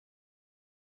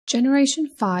Generation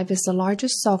 5 is the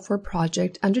largest software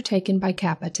project undertaken by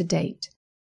KAPPA to date.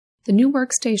 The new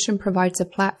workstation provides a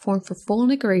platform for full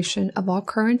integration of all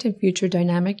current and future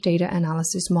dynamic data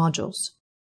analysis modules.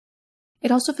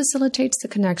 It also facilitates the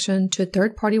connection to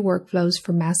third-party workflows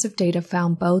for massive data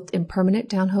found both in permanent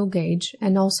downhole gauge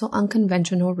and also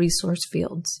unconventional resource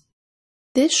fields.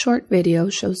 This short video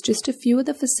shows just a few of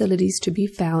the facilities to be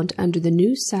found under the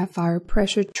new Sapphire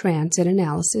Pressure Transit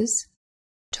Analysis,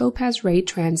 Topaz Rate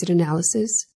Transit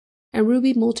Analysis, and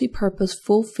Ruby Multipurpose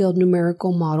Full Field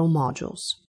Numerical Model modules.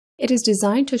 It is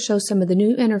designed to show some of the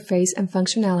new interface and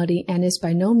functionality and is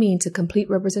by no means a complete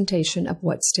representation of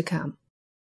what's to come.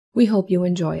 We hope you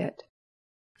enjoy it.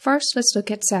 First, let's look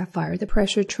at Sapphire, the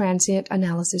Pressure Transient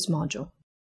Analysis module.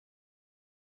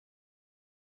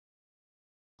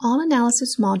 All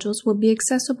analysis modules will be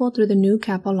accessible through the new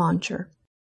KAPPA launcher.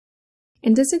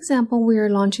 In this example, we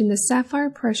are launching the Sapphire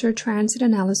Pressure Transit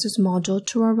Analysis module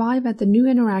to arrive at the new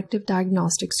interactive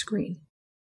diagnostic screen.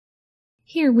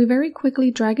 Here, we very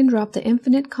quickly drag and drop the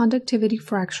infinite conductivity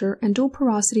fracture and dual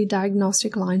porosity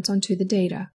diagnostic lines onto the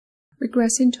data,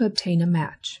 regressing to obtain a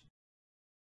match.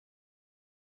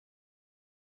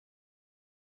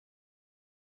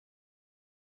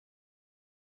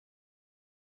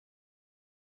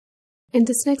 In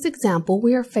this next example,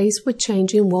 we are faced with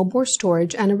changing wellbore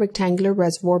storage and a rectangular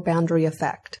reservoir boundary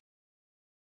effect.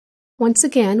 Once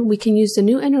again, we can use the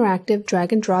new interactive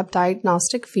drag-and-drop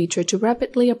diagnostic feature to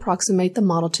rapidly approximate the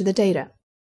model to the data.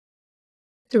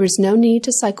 There is no need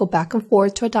to cycle back and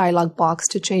forth to a dialog box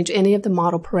to change any of the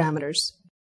model parameters.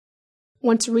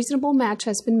 Once a reasonable match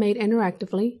has been made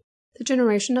interactively, the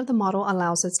generation of the model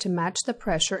allows us to match the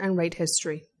pressure and rate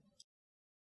history.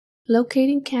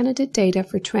 Locating candidate data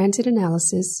for transit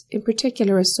analysis, in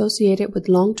particular associated with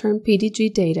long-term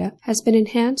PDG data, has been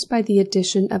enhanced by the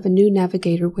addition of a new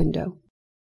navigator window.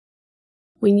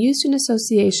 When used in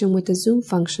association with the zoom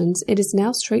functions, it is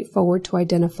now straightforward to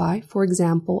identify, for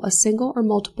example, a single or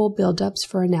multiple buildups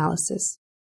for analysis.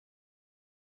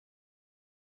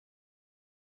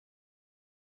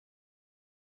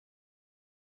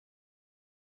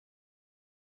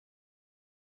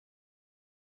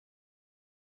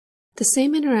 The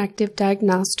same interactive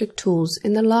diagnostic tools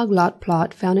in the log-lot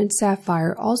plot found in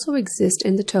Sapphire also exist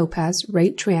in the Topaz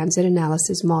Rate Transit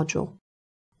Analysis module.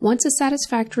 Once a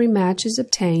satisfactory match is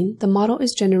obtained, the model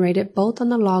is generated both on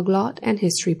the log-lot and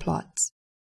history plots.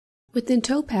 Within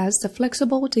Topaz, the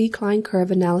flexible decline curve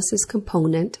analysis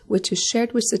component, which is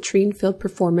shared with Citrine Field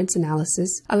Performance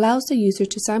Analysis, allows the user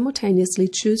to simultaneously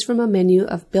choose from a menu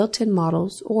of built-in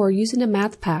models or using a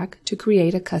math pack to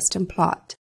create a custom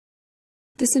plot.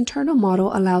 This internal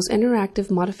model allows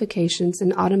interactive modifications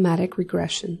and automatic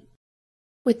regression.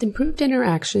 With improved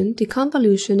interaction,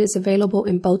 deconvolution is available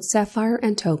in both Sapphire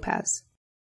and Topaz.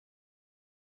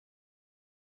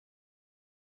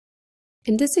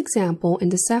 In this example, in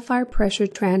the Sapphire Pressure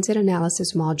Transit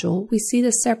Analysis module, we see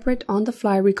the separate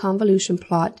on-the-fly reconvolution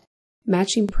plot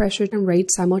matching pressure and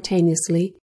rate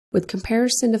simultaneously with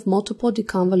comparison of multiple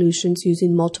deconvolutions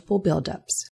using multiple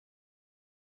buildups.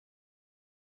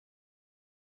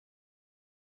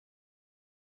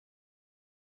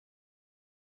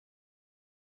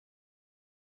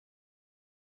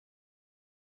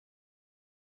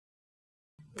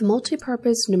 The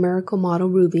multipurpose numerical model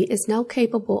Ruby is now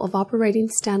capable of operating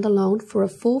standalone for a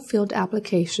full field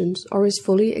applications or is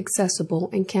fully accessible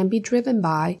and can be driven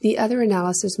by the other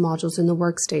analysis modules in the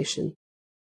workstation.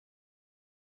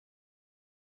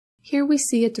 Here we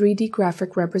see a 3D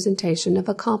graphic representation of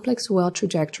a complex well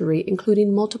trajectory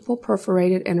including multiple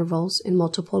perforated intervals in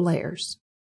multiple layers.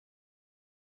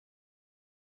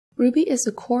 Ruby is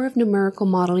the core of numerical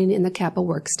modeling in the KAPPA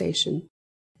Workstation.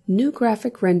 New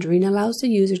graphic rendering allows the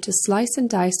user to slice and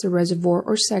dice the reservoir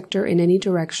or sector in any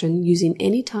direction using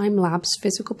any time-lapse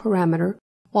physical parameter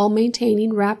while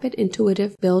maintaining rapid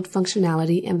intuitive build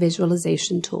functionality and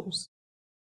visualization tools.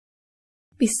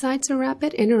 Besides a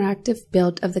rapid interactive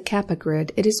build of the KAPPA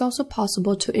grid, it is also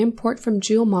possible to import from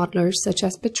geomodelers such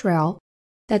as Petrel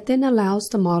that then allows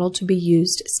the model to be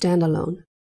used standalone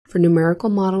for numerical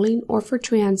modeling or for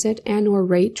transit and/or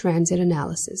rate transit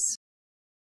analysis.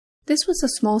 This was a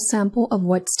small sample of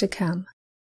what's to come.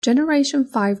 Generation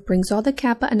 5 brings all the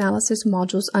KAPPA analysis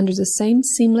modules under the same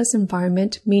seamless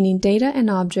environment, meaning data and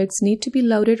objects need to be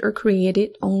loaded or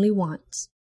created only once.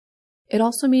 It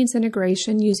also means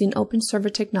integration using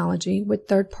OpenServer technology with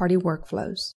third-party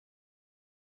workflows.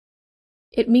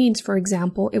 It means, for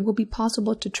example, it will be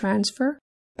possible to transfer,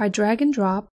 by drag and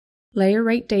drop, layer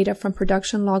rate data from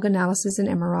production log analysis in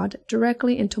Emerald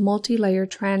directly into multi-layer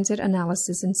transit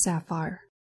analysis in Sapphire.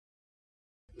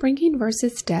 Bringing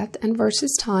versus depth and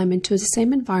versus time into the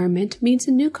same environment means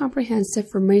a new comprehensive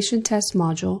formation test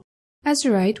module,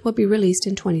 Azurite, will be released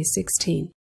in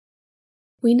 2016.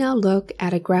 We now look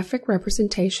at a graphic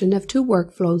representation of two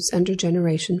workflows under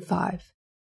Generation 5.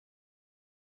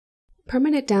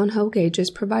 Permanent downhole gauges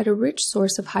provide a rich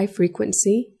source of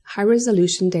high-frequency,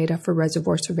 high-resolution data for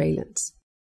reservoir surveillance.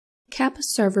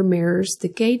 OpenServer mirrors the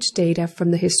gauge data from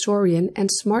the historian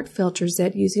and smart filters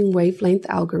it using wavelength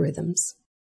algorithms.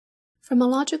 From a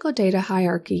logical data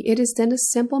hierarchy, it is then a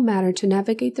simple matter to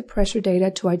navigate the pressure data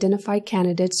to identify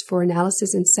candidates for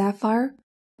analysis in Sapphire,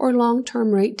 or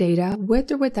long-term rate data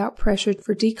with or without pressure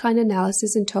for decline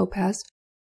analysis in Topaz,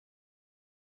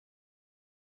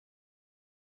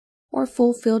 or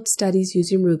full field studies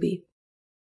using Ruby.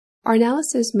 Our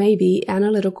analysis may be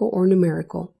analytical or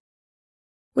numerical.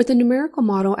 With the numerical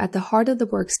model at the heart of the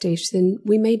workstation,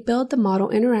 we may build the model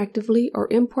interactively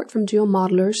or import from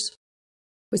geomodelers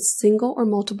with single or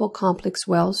multiple complex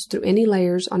wells through any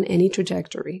layers on any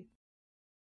trajectory.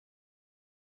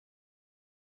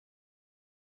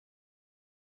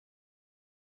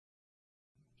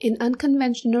 In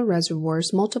unconventional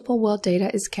reservoirs, multiple well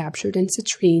data is captured in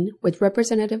Citrine with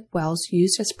representative wells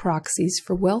used as proxies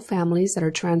for well families that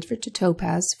are transferred to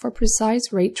Topaz for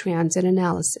precise rate transient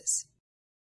analysis.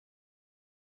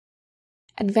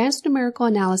 Advanced numerical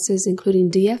analysis, including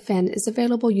DFN, is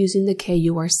available using the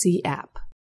KURC app.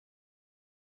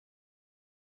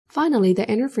 Finally, the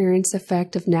interference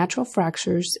effect of natural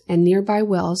fractures and nearby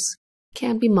wells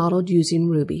can be modeled using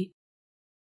Ruby.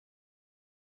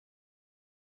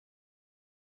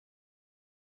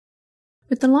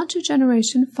 With the launch of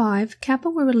Generation 5,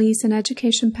 KAPPA will release an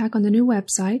education pack on the new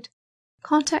website,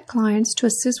 contact clients to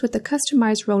assist with the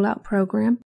customized rollout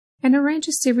program, and arrange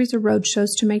a series of roadshows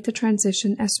to make the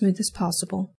transition as smooth as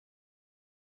possible.